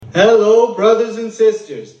Hello, brothers and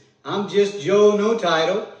sisters. I'm just Joe, no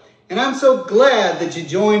title, and I'm so glad that you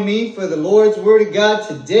joined me for the Lord's Word of God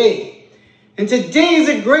today. And today is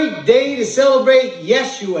a great day to celebrate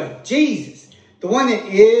Yeshua, Jesus, the one that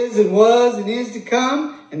is and was and is to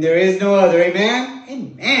come, and there is no other. Amen?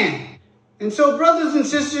 Amen. And so, brothers and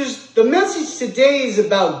sisters, the message today is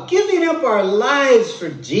about giving up our lives for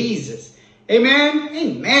Jesus. Amen?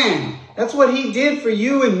 Amen. That's what He did for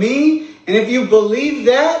you and me. And if you believe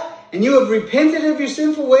that and you have repented of your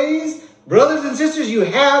sinful ways, brothers and sisters, you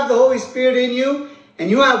have the Holy Spirit in you and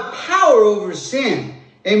you have power over sin.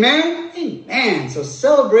 Amen? Amen. So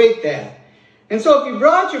celebrate that. And so if you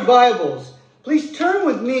brought your Bibles, please turn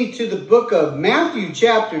with me to the book of Matthew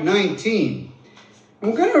chapter 19.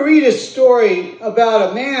 I'm going to read a story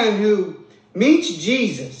about a man who meets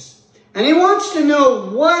Jesus. And he wants to know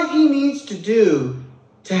what he needs to do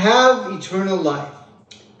to have eternal life.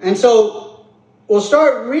 And so we'll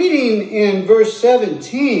start reading in verse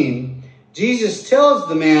 17. Jesus tells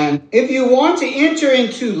the man, "If you want to enter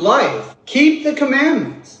into life, keep the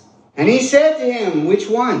commandments." And he said to him, "Which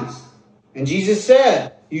ones?" And Jesus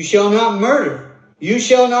said, "You shall not murder. You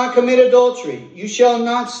shall not commit adultery. You shall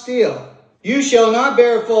not steal. You shall not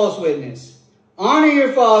bear false witness. Honor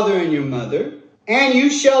your father and your mother. And you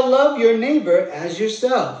shall love your neighbor as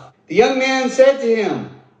yourself." The young man said to him,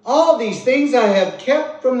 "All these things I have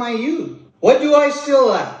kept from my youth. What do I still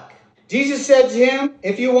lack?" Jesus said to him,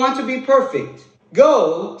 "If you want to be perfect,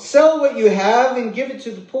 go, sell what you have and give it to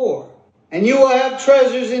the poor, and you will have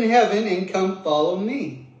treasures in heaven, and come follow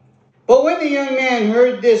me." But when the young man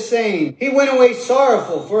heard this saying, he went away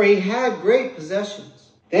sorrowful, for he had great possessions.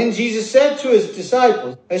 Then Jesus said to his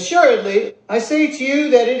disciples, "Assuredly, I say to you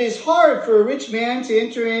that it is hard for a rich man to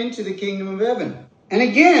enter into the kingdom of heaven. And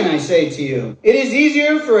again, I say to you, it is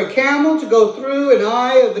easier for a camel to go through an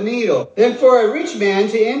eye of a needle than for a rich man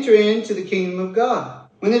to enter into the kingdom of God."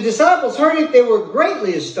 When the disciples heard it, they were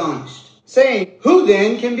greatly astonished, saying, "Who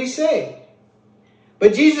then can be saved?"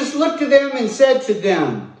 But Jesus looked to them and said to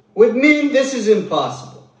them, "With men this is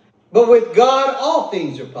impossible, but with God all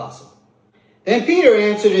things are possible." Then Peter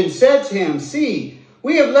answered and said to him, "See,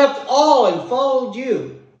 we have left all and followed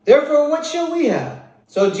you. Therefore, what shall we have?"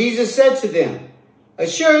 So Jesus said to them,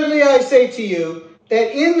 "Assuredly, I say to you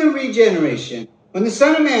that in the regeneration, when the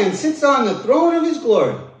Son of Man sits on the throne of his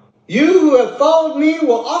glory, you who have followed me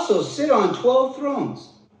will also sit on 12 thrones,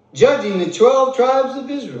 judging the 12 tribes of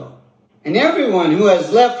Israel. And everyone who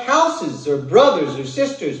has left houses or brothers or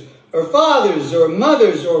sisters or fathers or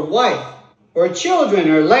mothers or wife or children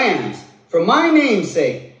or lands for my name's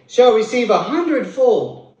sake shall receive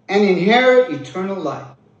 100-fold and inherit eternal life."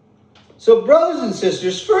 So brothers and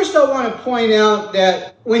sisters, first I want to point out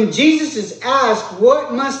that when Jesus is asked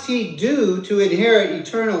what must he do to inherit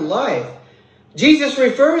eternal life, Jesus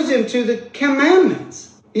refers him to the commandments.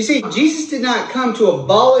 You see, Jesus did not come to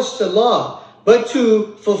abolish the law, but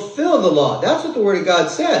to fulfill the law. That's what the Word of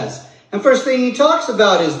God says. And first thing he talks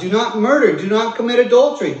about is do not murder, do not commit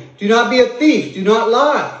adultery, do not be a thief, do not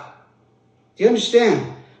lie. Do you understand?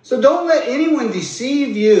 So don't let anyone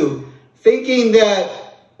deceive you thinking that,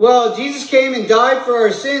 well, Jesus came and died for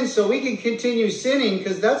our sins so we can continue sinning,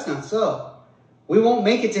 because that's not so. We won't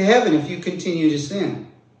make it to heaven if you continue to sin.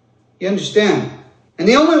 You understand? And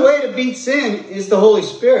the only way to beat sin is the Holy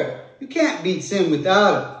Spirit. You can't beat sin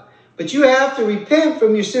without it. But you have to repent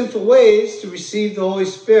from your sinful ways to receive the Holy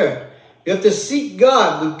Spirit. You have to seek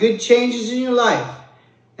God with good changes in your life.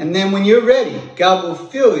 And then when you're ready, God will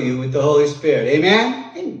fill you with the Holy Spirit. Amen?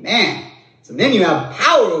 Amen. So then you have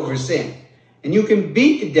power over sin. And you can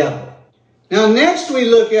beat the devil. Now next we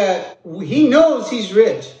look at, he knows he's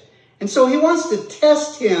rich. And so he wants to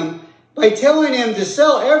test him by telling him to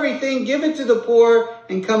sell everything, give it to the poor,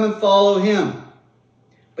 and come and follow him.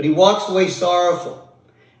 But he walks away sorrowful.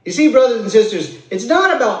 You see, brothers and sisters, it's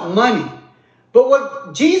not about money. But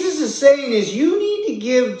what Jesus is saying is you need to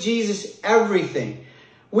give Jesus everything.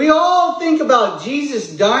 We all think about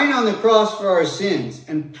Jesus dying on the cross for our sins.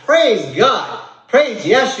 And praise God. Praise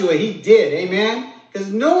Yeshua, he did. Amen?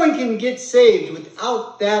 Because no one can get saved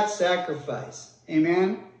without that sacrifice.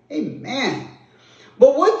 Amen? Amen.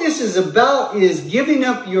 But what this is about is giving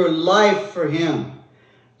up your life for him.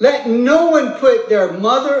 Let no one put their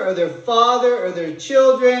mother or their father or their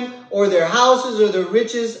children or their houses or their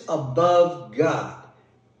riches above God.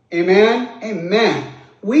 Amen? Amen.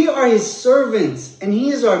 We are his servants and he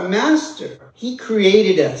is our master. He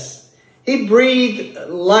created us. He breathed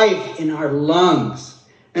life in our lungs.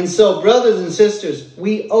 And so, brothers and sisters,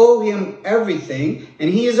 we owe him everything, and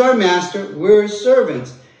he is our master. We're his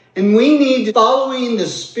servants. And we need following the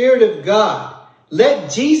Spirit of God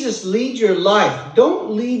Let Jesus lead your life.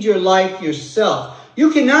 Don't lead your life yourself.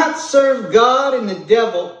 You cannot serve God and the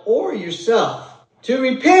devil or yourself. To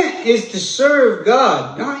repent is to serve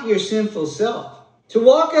God, not your sinful self. To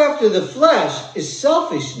walk after the flesh is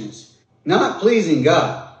selfishness, not pleasing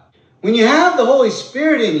God. When you have the Holy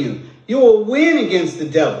Spirit in you, you will win against the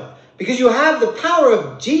devil because you have the power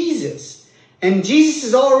of Jesus. And Jesus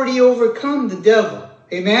has already overcome the devil.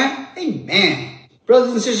 Amen? Amen.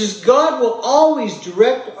 Brothers and sisters, God will always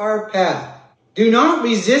direct our path. Do not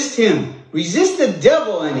resist him. Resist the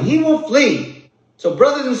devil and he will flee. So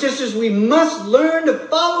brothers and sisters, we must learn to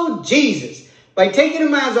follow Jesus by taking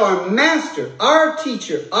him as our master, our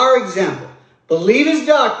teacher, our example. Believe his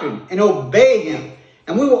doctrine and obey him.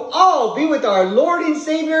 And we will all be with our Lord and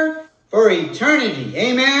Savior for eternity.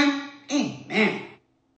 Amen. Amen.